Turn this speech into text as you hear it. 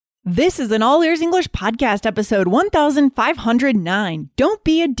This is an All Ears English podcast episode 1509. Don't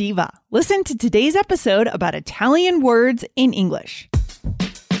be a diva. Listen to today's episode about Italian words in English.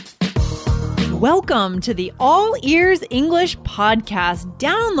 Welcome to the All Ears English podcast,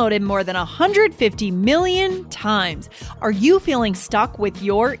 downloaded more than 150 million times. Are you feeling stuck with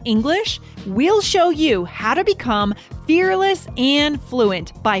your English? We'll show you how to become fearless and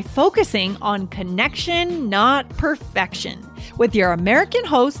fluent by focusing on connection, not perfection. With your American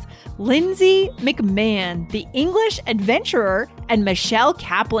hosts, Lindsay McMahon, the English adventurer, and Michelle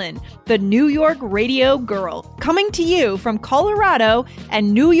Kaplan, the New York radio girl, coming to you from Colorado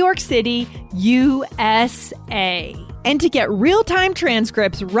and New York City, USA. And to get real-time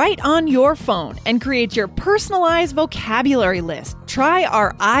transcripts right on your phone and create your personalized vocabulary list, try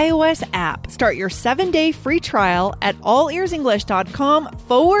our iOS app. Start your 7-day free trial at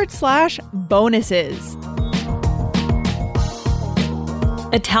allearsenglish.com/bonuses.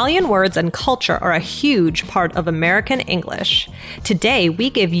 Italian words and culture are a huge part of American English. Today, we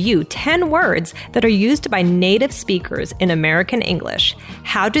give you 10 words that are used by native speakers in American English.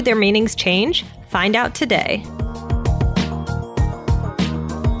 How do their meanings change? Find out today.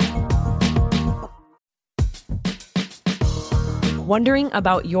 Wondering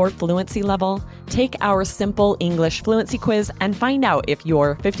about your fluency level? Take our simple English fluency quiz and find out if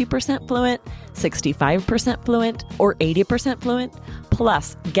you're 50% fluent, 65% fluent, or 80% fluent.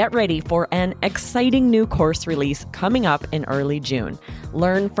 Plus, get ready for an exciting new course release coming up in early June.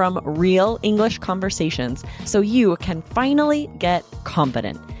 Learn from real English conversations so you can finally get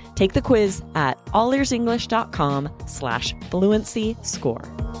confident. Take the quiz at allearsenglish.com/fluency score.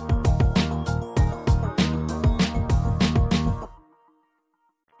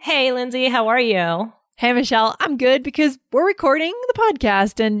 Hey, Lindsay, how are you? Hey, Michelle, I'm good because we're recording the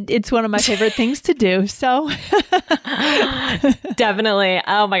podcast and it's one of my favorite things to do. So Definitely.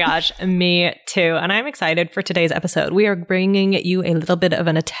 Oh my gosh, me too. And I'm excited for today's episode. We are bringing you a little bit of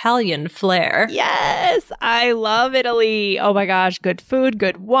an Italian flair. yes, I love Italy. Oh my gosh, good food,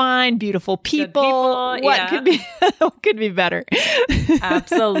 good wine, beautiful people. What could be what could be better?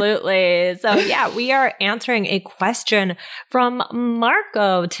 Absolutely. So yeah, we are answering a question from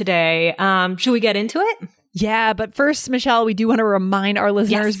Marco today. Should we get into it? Yeah, but first, Michelle, we do want to remind our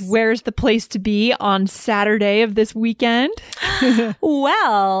listeners, where's the place to be on Saturday of this weekend?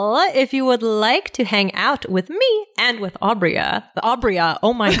 Well, if you would like to hang out with me and with Aubria,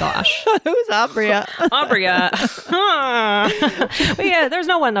 oh my gosh. Who's Aubria? Aubria. Yeah, there's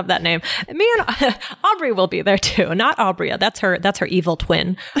no one of that name. Me and Aubrey will be there too. Not Aubria. That's her evil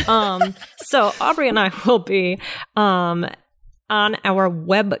twin. So Aubrey and I will be on our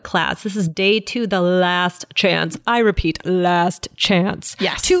web class. This is day 2, the last chance. I repeat, last chance.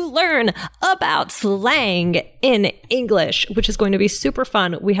 Yes. To learn about slang in English, which is going to be super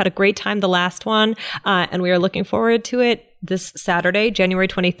fun. We had a great time the last one, and we are looking forward to it this Saturday, January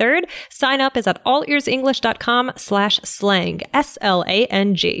 23rd. Sign up is at allearsenglish.com/slang,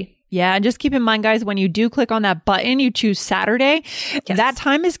 SLANG. Yeah, and just keep in mind, guys, when you do click on that button, you choose Saturday. Yes. That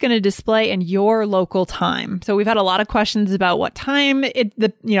time is going to display in your local time. So we've had a lot of questions about what time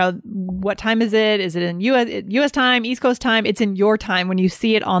what time is it? Is it in US time, East Coast time? It's in your time when you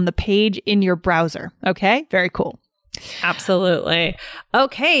see it on the page in your browser. Okay, very cool. Absolutely.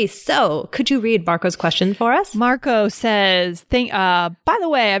 Okay, so could you read Marco's question for us? Marco says, by the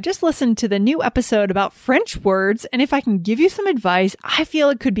way, I've just listened to the new episode about French words, and if I can give you some advice, I feel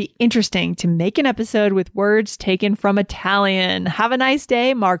it could be interesting to make an episode with words taken from Italian. Have a nice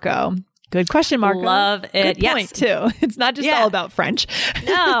day, Marco. Good question, Marco. Love it. Good point, too. It's not just all about French.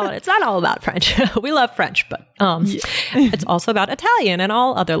 No, it's not all about French. We love French, but it's also about Italian and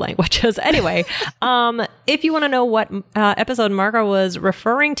all other languages. Anyway, if you want to know what episode Marco was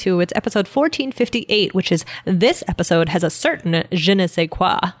referring to, it's episode 1458, which is this episode has a certain je ne sais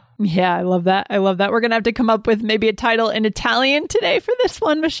quoi. Yeah, I love that. We're going to have to come up with maybe a title in Italian today for this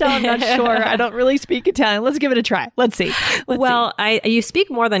one, Michelle. I'm not sure. I don't really speak Italian. Let's give it a try. Let's see. You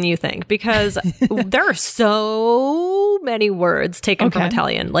speak more than you think because there are so many words taken from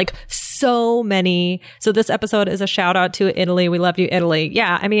Italian, like so many. So this episode is a shout out to Italy. We love you, Italy.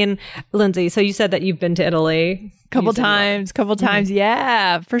 Yeah. I mean, Lindsay, so you said that you've been to Italy. Couple times.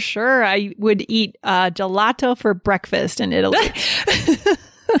 Yeah, for sure. I would eat gelato for breakfast in Italy.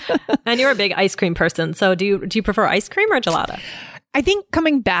 And you're a big ice cream person. So do you prefer ice cream or gelato? I think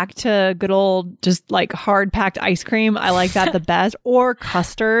coming back to good old, just like hard packed ice cream, I like that the best, or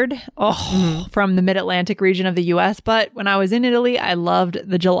custard from the mid-Atlantic region of the US. But when I was in Italy, I loved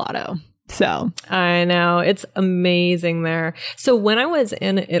the gelato. So I know it's amazing there. So when I was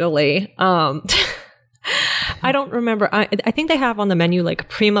in Italy, I don't remember. I think they have on the menu like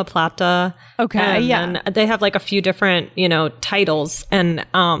prima plata. Okay, and they have like a few different, titles. And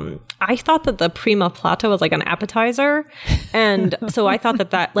I thought that the prima plata was like an appetizer. And so I thought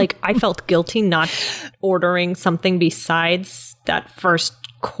that like I felt guilty not ordering something besides that first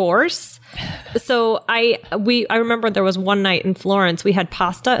course. So I remember there was one night in Florence, we had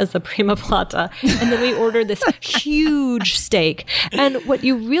pasta as the prima plata, and then we ordered this huge steak. And what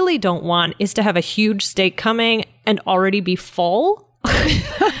you really don't want is to have a huge steak coming and already be full.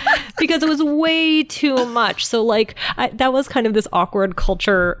 Because it was way too much. So like that was kind of this awkward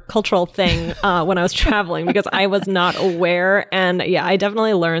cultural thing when I was traveling, because I was not aware. And yeah, I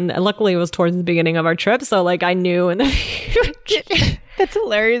definitely learned that. Luckily it was towards the beginning of our trip, so like I knew in the future. That's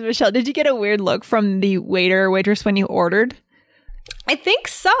hilarious, Michelle. Did you get a weird look from the waiter or waitress when you ordered? I think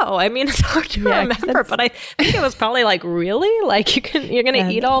so. I mean, it's hard to remember, but I think it was probably like, really? Like you're going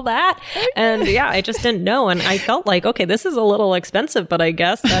to eat all that? And yeah, I just didn't know. And I felt like, okay, this is a little expensive, but I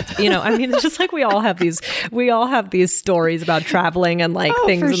guess that's, I mean, it's just like we all have these stories about traveling and like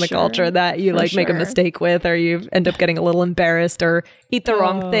things in the culture that you make a mistake with, or you end up getting a little embarrassed, or eat the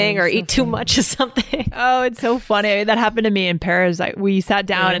wrong thing, or eat too much of something. Oh, it's so funny. That happened to me in Paris. We sat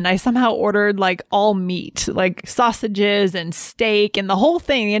down and I somehow ordered like all meat, like sausages and steak and the whole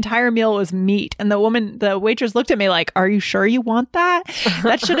thing. The entire meal was meat. And the waitress looked at me like, "Are you sure you want that?"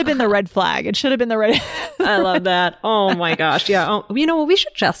 That should have been the red flag. It should have been the red. I love that. Oh my gosh. Yeah. Oh, we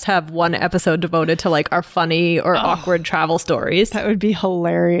should just have one episode devoted to like our funny or awkward travel stories. That would be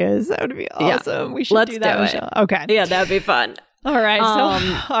hilarious. That would be awesome. Yeah. We should do that, Michelle. Okay. Yeah, that'd be fun. All right.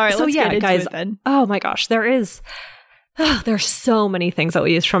 Let's get into guys, it then. Oh my gosh, there's so many things that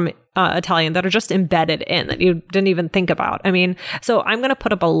we use from Italian that are just embedded in that you didn't even think about. I mean, so I'm going to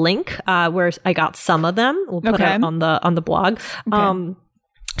put up a link where I got some of them. We'll put it on the blog. Okay.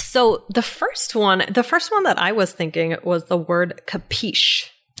 So the first one that I was thinking was the word capiche.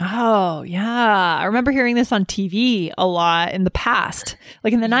 Oh yeah, I remember hearing this on TV a lot in the past,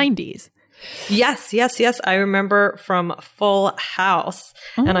 like in the 90s. Yes. I remember from Full House,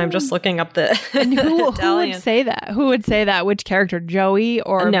 and I'm just looking up the who would say that? Who would say that? Which character, Joey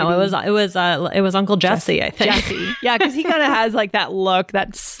or no? It was Uncle Jesse. I think Jesse. Yeah, because he kind of has like that look,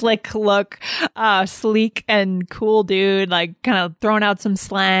 that slick look, sleek and cool dude. Like kind of throwing out some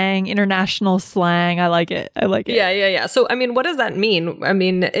slang, international slang. I like it. Yeah. So I mean, what does that mean? I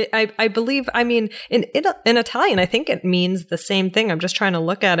mean, I believe. I mean, in Italian, I think it means the same thing. I'm just trying to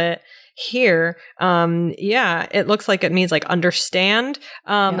look at it here. It looks like it means like understand.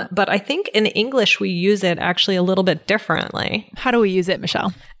 But I think in English we use it actually a little bit differently. How do we use it,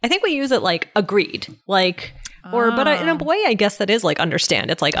 Michelle? I think we use it like agreed, like, but in a way, I guess that is like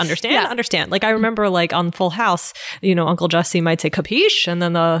understand. It's like understand. Like I remember like on Full House, Uncle Jesse might say capiche, and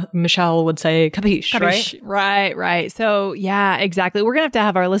then Michelle would say capiche, right? Right. So yeah, exactly. We're going to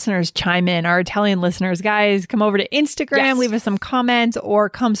have our listeners chime in, our Italian listeners. Guys, come over to Instagram, leave us some comments, or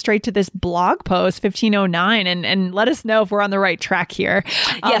come straight to this blog post 1509 and let us know if we're on the right track here.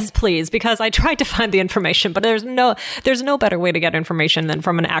 Yes, please, because I tried to find the information, but there's no better way to get information than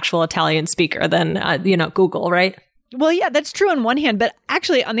from an actual Italian speaker than, Google, right? Well, yeah, that's true on one hand. But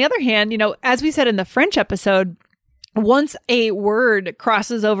actually, on the other hand, as we said in the French episode, once a word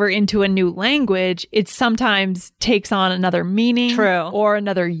crosses over into a new language, it sometimes takes on another meaning or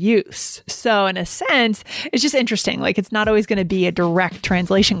another use. So in a sense, it's just interesting. Like it's not always going to be a direct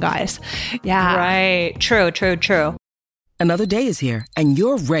translation, guys. Yeah. Right. True. Another day is here and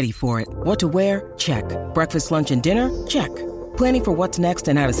you're ready for it. What to wear? Check. Breakfast, lunch, and dinner? Check. Planning for what's next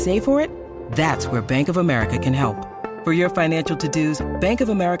and how to save for it? That's where Bank of America can help. For your financial to-dos, Bank of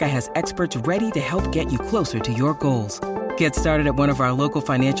America has experts ready to help get you closer to your goals. Get started at one of our local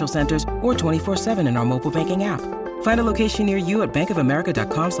financial centers or 24/7 in our mobile banking app. Find a location near you at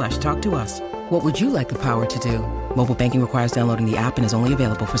bankofamerica.com/talktous. What would you like the power to do? Mobile banking requires downloading the app and is only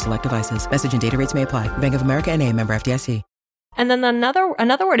available for select devices. Message and data rates may apply. Bank of America NA, member FDIC. And then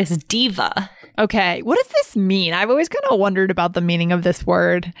another word is diva. Okay. What does this mean? I've always kind of wondered about the meaning of this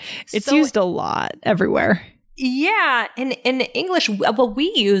word. It's used a lot everywhere. Yeah. In English, well,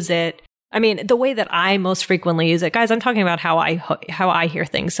 we use it. I mean, the way that I most frequently use it, guys, I'm talking about how I hear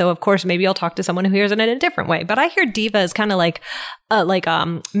things. So of course, maybe I'll talk to someone who hears it in a different way. But I hear diva as kind of like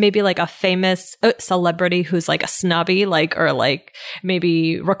maybe like a famous celebrity who's like a snobby, or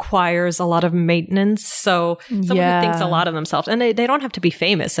maybe requires a lot of maintenance. So someone who thinks a lot of themselves, and they don't have to be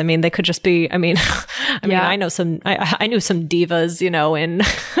famous. I mean, they could just be. I mean, I know some. I knew some divas,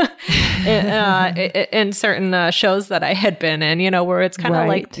 in certain shows that I had been in, where it's kind of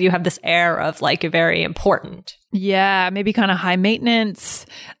like you have this air of like very important. Yeah, maybe kind of high maintenance.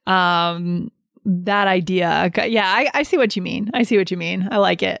 that idea. Yeah, I see what you mean. I see what you mean. I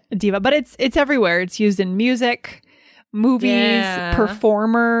like it, diva. But it's everywhere. It's used in music, movies,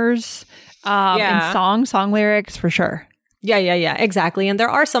 performers, and song lyrics for sure. Yeah, exactly. And there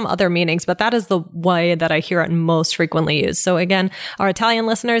are some other meanings, but that is the way that I hear it most frequently used. So again, our Italian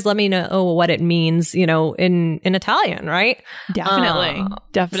listeners, let me know what it means, in Italian, right? Definitely.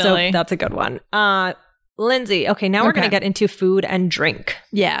 So that's a good one. Lindsay, okay, now we're going to get into food and drink.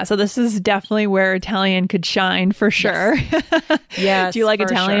 Yeah, so this is definitely where Italian could shine for sure. Yes. Do you like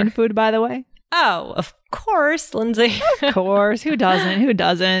Italian food, by the way? Oh, of course, Lindsay. Of course. Who doesn't? Who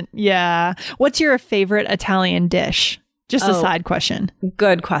doesn't? Yeah. What's your favorite Italian dish? Just a side question.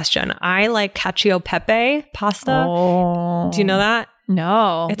 Good question. I like cacio e pepe pasta. Oh. Do you know that?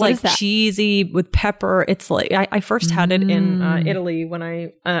 No. It's like cheesy with pepper. It's like I first had it in Italy when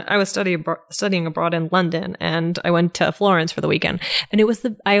I was studying abroad in London, and I went to Florence for the weekend. And it was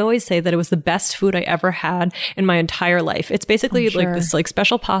I always say that it was the best food I ever had in my entire life. It's basically like this like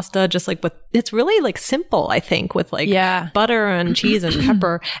special pasta, just like it's really like simple, I think, with like butter and cheese and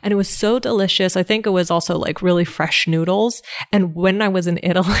pepper. And it was so delicious. I think it was also like really fresh noodles. And when I was in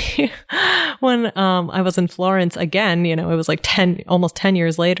Italy, when I was in Florence again, it was like almost 10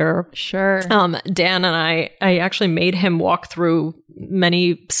 years later. Sure. Dan and I actually made him walk through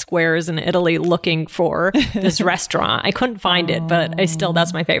many squares in Italy looking for this restaurant. I couldn't find it, but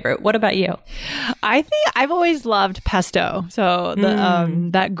that's my favorite. What about you? I think I've always loved pesto. So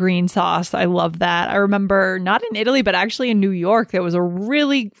that green sauce, I love that. I remember not in Italy, but actually in New York, there was a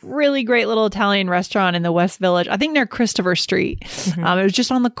really, really great little Italian restaurant in the West Village, I think near Christopher Street. It was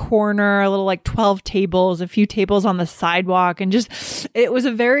just on the corner, a little like 12 tables, a few tables on the sidewalk, and it was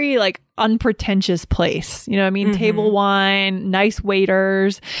a very like unpretentious place. You know what I mean? Table wine, nice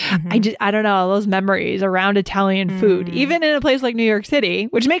waiters. I don't know, those memories around Italian food, even in a place like New York City,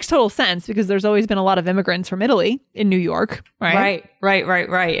 which makes total sense because there's always been a lot of immigrants from Italy in New York, right?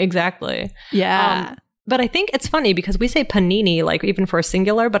 Right. Exactly. Yeah. But I think it's funny because we say panini, like even for a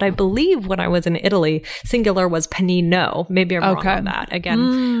singular, but I believe when I was in Italy, singular was panino. Maybe I'm wrong on that.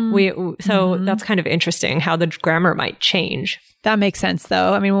 Again, so that's kind of interesting how the grammar might change. That makes sense,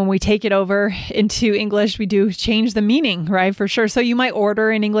 though. I mean, when we take it over into English, we do change the meaning, right? For sure. So you might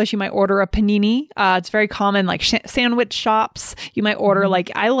order in English, you might order a panini. It's very common, like sandwich shops. You might order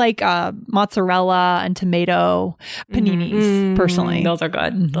I like mozzarella and tomato paninis, personally. Those are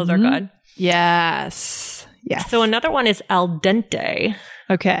good. Those are good. Yes. So another one is al dente.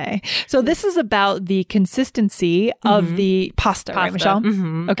 Okay. So this is about the consistency of the pasta, right, Michelle?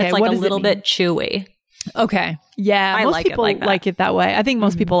 Okay. It's like a little bit chewy. Okay. Yeah. Most people like it that way. I think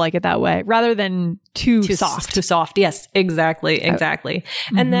most people like it that way rather than too soft. Too soft. Yes, exactly.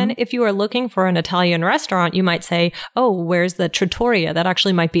 And then if you are looking for an Italian restaurant, you might say, oh, where's the trattoria? That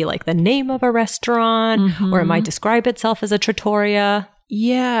actually might be like the name of a restaurant, or it might describe itself as a trattoria.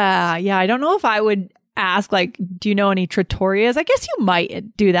 Yeah. I don't know if I would ask, like, do you know any trattorias? I guess you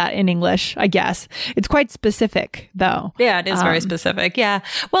might do that in English, I guess. It's quite specific, though. Yeah, it is very specific. Yeah.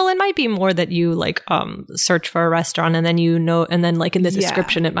 Well, it might be more that you, like, search for a restaurant and then and then, like, in the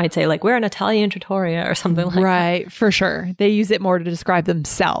description, it might say, like, we're an Italian trattoria or something like that. Right, for sure. They use it more to describe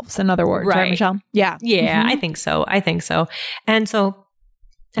themselves, in other words. Right, Michelle? Yeah. Yeah, I think so. And so,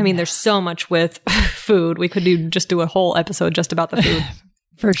 I mean, there's so much with food. We could do a whole episode just about the food.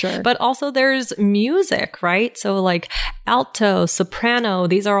 For sure. But also there's music, right? So like alto, soprano,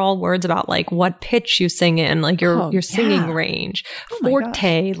 these are all words about like what pitch you sing in, like your singing range.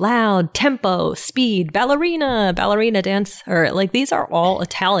 Forte, loud, tempo, speed, ballerina dance, or like these are all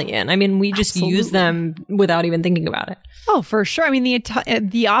Italian. I mean, we just use them without even thinking about it. Oh, for sure. I mean,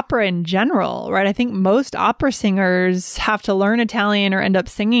 the opera in general, right? I think most opera singers have to learn Italian or end up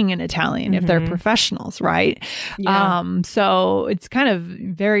singing in Italian if they're professionals, right? Yeah. So it's kind of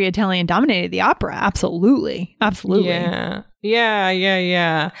very Italian dominated, the opera. Absolutely.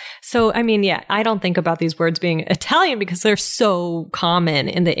 Yeah. So, I mean, I don't think about these words being Italian because they're so common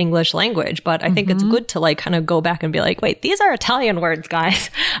in the English language, but I think it's good to like kind of go back and be like, wait, these are Italian words, guys.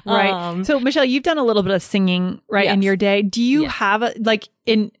 Right. So, Michelle, you've done a little bit of singing, right, in your day. Do you have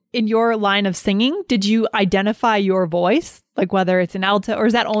in your line of singing, did you identify your voice? Like whether it's an alto or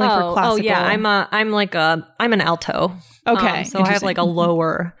is that only for classical? Oh yeah, I'm an alto. Okay. So I have like a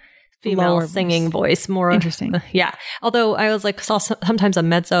lower female singing voice, more interesting. Yeah. Although I was like saw sometimes a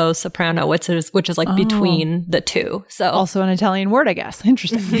mezzo soprano, which is like between the two. So also an Italian word, I guess.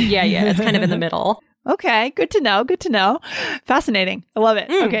 Interesting. Yeah. It's kind of in the middle. Okay, good to know. Fascinating. I love it.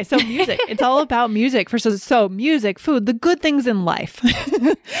 Okay, so music. It's all about music. So music, food, the good things in life.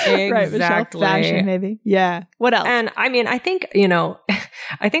 Exactly. Right, Michelle? Fashion, maybe. Yeah. What else? And I mean, I think,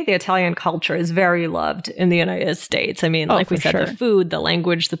 I think the Italian culture is very loved in the United States. I mean, like we said, the food, the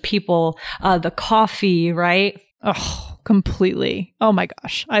language, the people, the coffee, right? Oh, completely. Oh my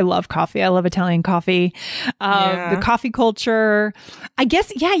gosh. I love coffee. I love Italian coffee. The coffee culture. I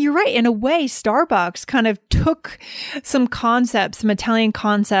guess, yeah, you're right. In a way, Starbucks kind of took some concepts, some Italian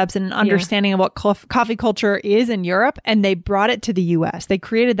concepts and understanding of what coffee culture is in Europe, and they brought it to the US. They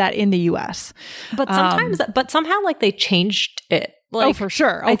created that in the US. But somehow like they changed it. Like, for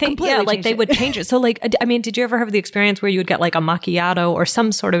sure. I think, like they would change it. So like, I mean, did you ever have the experience where you would get like a macchiato or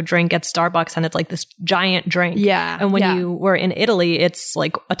some sort of drink at Starbucks and it's like this giant drink? Yeah. And when you were in Italy, it's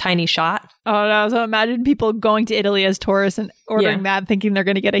like a tiny shot. Oh no. So imagine people going to Italy as tourists and ordering that thinking they're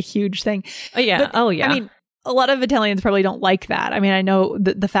going to get a huge thing. But, I mean, a lot of Italians probably don't like that. I mean, I know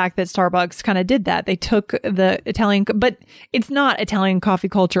the fact that Starbucks kind of did that. They took the Italian, but it's not Italian coffee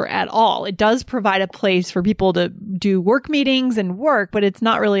culture at all. It does provide a place for people to do work meetings and work, but it's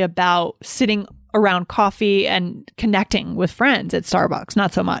not really about sitting around coffee and connecting with friends at Starbucks.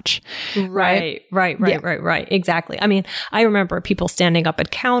 Not so much. Right. Exactly. I mean, I remember people standing up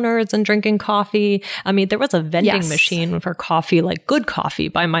at counters and drinking coffee. I mean, there was a vending machine for coffee, like good coffee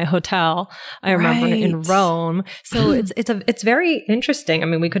by my hotel. I remember in Rome. So it's very interesting. I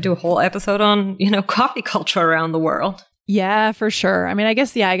mean, we could do a whole episode on, coffee culture around the world. Yeah, for sure. I mean, I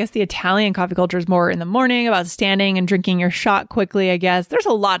guess the Italian coffee culture is more in the morning about standing and drinking your shot quickly, I guess. There's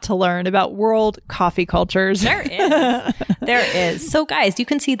a lot to learn about world coffee cultures. There is. So guys, you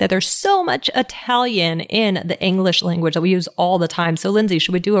can see that there's so much Italian in the English language that we use all the time. So Lindsay,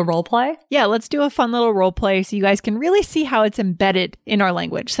 should we do a role play? Yeah, let's do a fun little role play so you guys can really see how it's embedded in our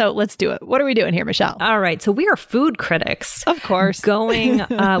language. So let's do it. What are we doing here, Michelle? All right. So we are food critics. Of course. We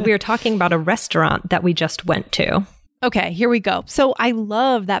are talking about a restaurant that we just went to. Okay, here we go. So I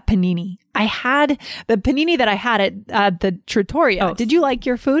love that panini. I had the panini that I had at the Trattoria. Oh. Did you like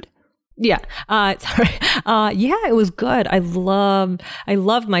your food? Yeah. It was good. I loved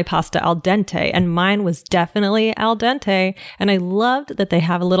my pasta al dente, and mine was definitely al dente. And I loved that they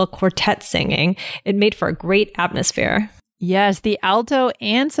have a little quartet singing. It made for a great atmosphere. Yes, the alto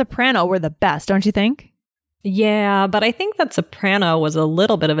and soprano were the best, don't you think? Yeah, but I think that soprano was a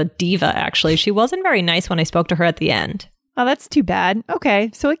little bit of a diva, actually. She wasn't very nice when I spoke to her at the end. Oh, that's too bad.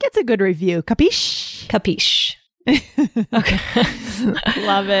 Okay, so it gets a good review. Capiche? Capiche. Okay.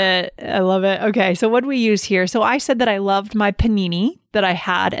 Love it. I love it. Okay, so what do we use here? So I said that I loved my panini that I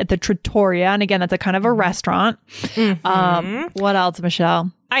had at the Trattoria. And again, that's a kind of a restaurant. Mm-hmm. What else,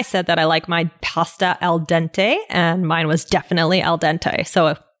 Michelle? I said that I like my pasta al dente, and mine was definitely al dente. So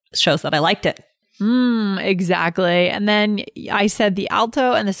it shows that I liked it. Exactly. And then I said the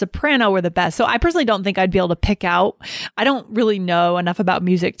alto and the soprano were the best. So I personally don't think I'd be able to pick out. I don't really know enough about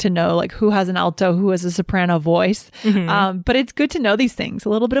music to know like who has an alto, who has a soprano voice. Mm-hmm. But it's good to know these things. A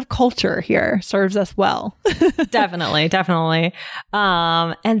little bit of culture here serves us well. Definitely.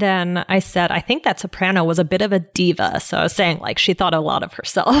 And then I said, I think that soprano was a bit of a diva. So I was saying like she thought a lot of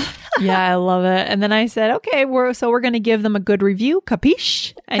herself. Yeah, I love it. And then I said, okay, we're going to give them a good review.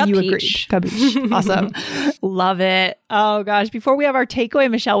 Capiche? And you agreed. Capiche. Awesome. Love it. Oh gosh. Before we have our takeaway,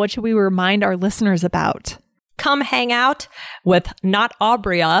 Michelle, what should we remind our listeners about? Come hang out with not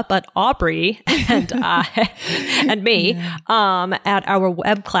Aubria, but Aubrey and me at our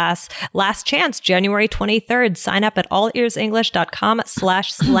web class, Last Chance, January 23rd. Sign up at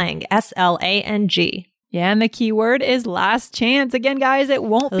allearsenglish.com/slang, SLANG. Yeah, and the keyword is last chance. Again, guys, it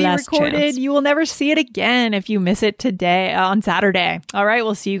won't be recorded. Chance. You will never see it again if you miss it today on Saturday. All right,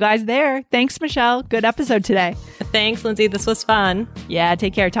 we'll see you guys there. Thanks, Michelle. Good episode today. Thanks, Lindsay. This was fun. Yeah,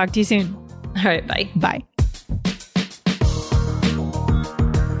 take care. Talk to you soon. All right, bye. Bye.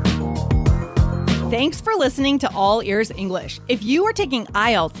 Thanks for listening to All Ears English. If you are taking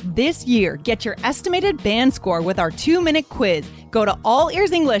IELTS this year, get your estimated band score with our 2-minute quiz. Go to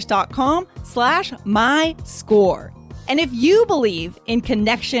allearsenglish.com/myscore. And if you believe in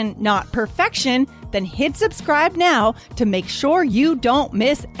connection, not perfection, then hit subscribe now to make sure you don't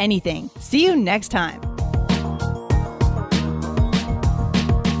miss anything. See you next time.